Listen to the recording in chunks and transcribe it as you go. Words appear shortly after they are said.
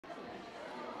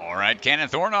All right, Cannon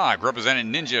Thornock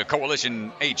representing Ninja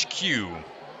Coalition HQ.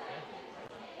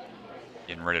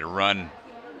 Getting ready to run.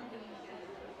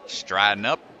 Striding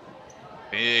up.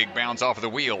 Big bounce off of the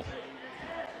wheel.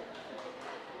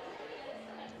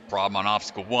 Problem on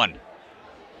obstacle 1.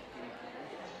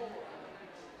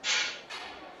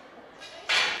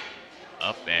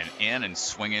 Up and in and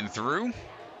swinging through.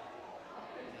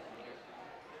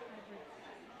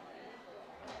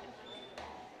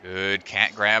 Good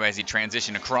cat grab as he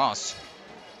transitioned across.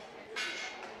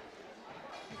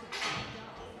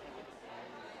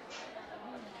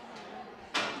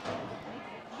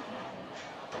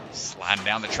 Sliding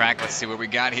down the track. Let's see what we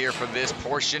got here for this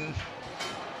portion.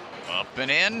 Up and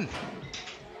in.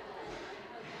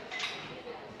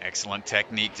 Excellent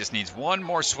technique. Just needs one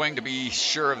more swing to be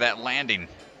sure of that landing.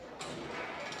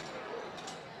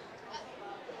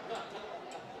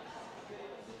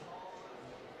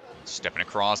 Stepping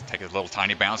across, take a little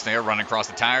tiny bounce there, running across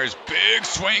the tires. Big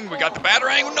swing. We got the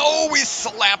battering. No, we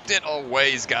slapped it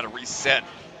away. He's got to reset.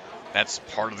 That's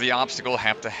part of the obstacle.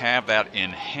 Have to have that in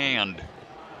hand,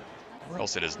 or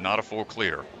else it is not a full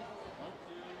clear.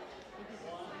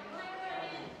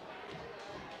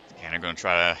 And I'm going to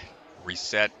try to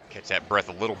reset, catch that breath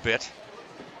a little bit.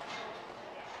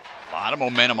 A lot of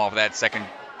momentum off of that second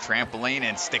trampoline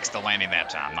and sticks the landing that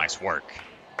time. Nice work.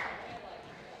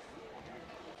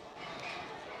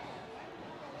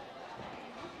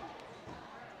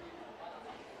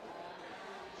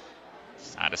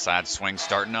 Side to side swing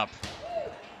starting up.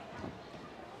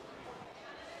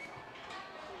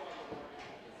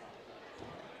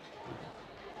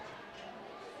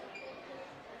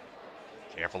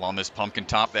 Careful on this pumpkin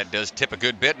top. That does tip a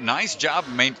good bit. Nice job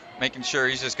making sure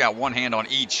he's just got one hand on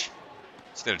each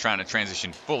instead of trying to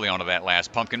transition fully onto that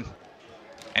last pumpkin.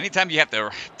 Anytime you have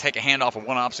to take a hand off of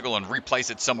one obstacle and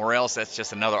replace it somewhere else, that's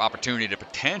just another opportunity to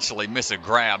potentially miss a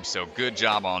grab. So good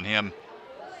job on him.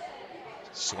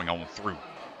 Swing on through.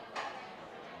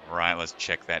 All right, let's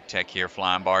check that tech here.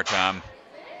 Flying bar time.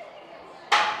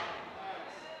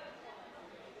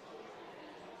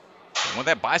 And with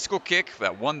that bicycle kick,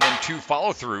 that 1 then 2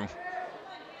 follow through.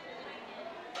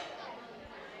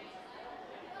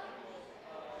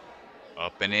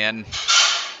 Up and in. Up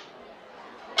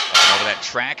and over that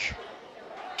track.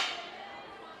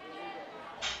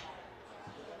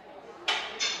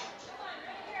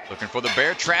 Looking for the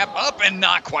bear trap. Up and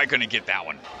not quite going to get that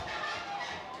one.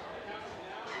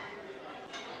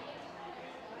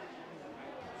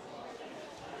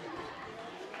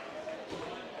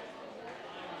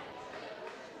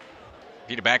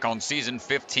 Peter back on season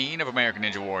 15 of American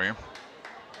Ninja Warrior.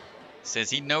 Says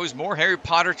he knows more Harry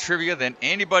Potter trivia than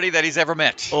anybody that he's ever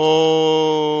met.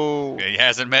 Oh. He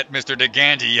hasn't met Mr.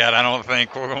 DeGandy yet, I don't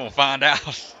think. We're going to find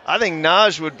out. I think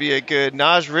Naj would be a good.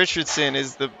 Naj Richardson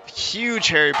is the huge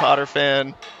Harry Potter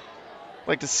fan.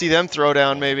 Like to see them throw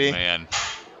down, maybe. Man.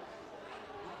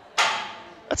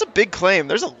 That's a big claim.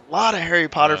 There's a lot of Harry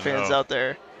Potter fans out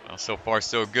there. Well, so far,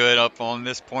 so good up on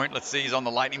this point. Let's see. He's on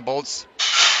the lightning bolts.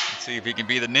 Let's see if he can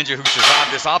be the ninja who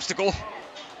survived this obstacle.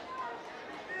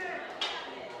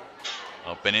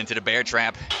 Up and into the bear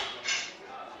trap.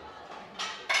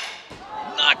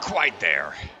 Not quite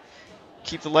there.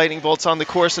 Keep the lightning bolts on the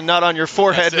course and not on your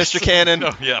forehead, Mr. Cannon.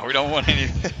 No, yeah, we don't want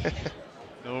any.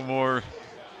 No more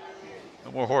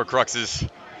Horcruxes.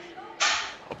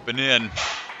 Up and in.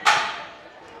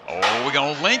 Oh, we're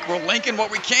gonna link. We're linking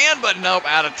what we can, but nope,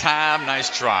 out of time.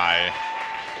 Nice try.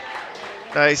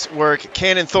 Nice work,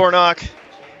 Cannon Thornock.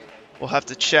 We'll have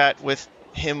to chat with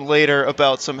him later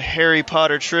about some Harry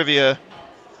Potter trivia.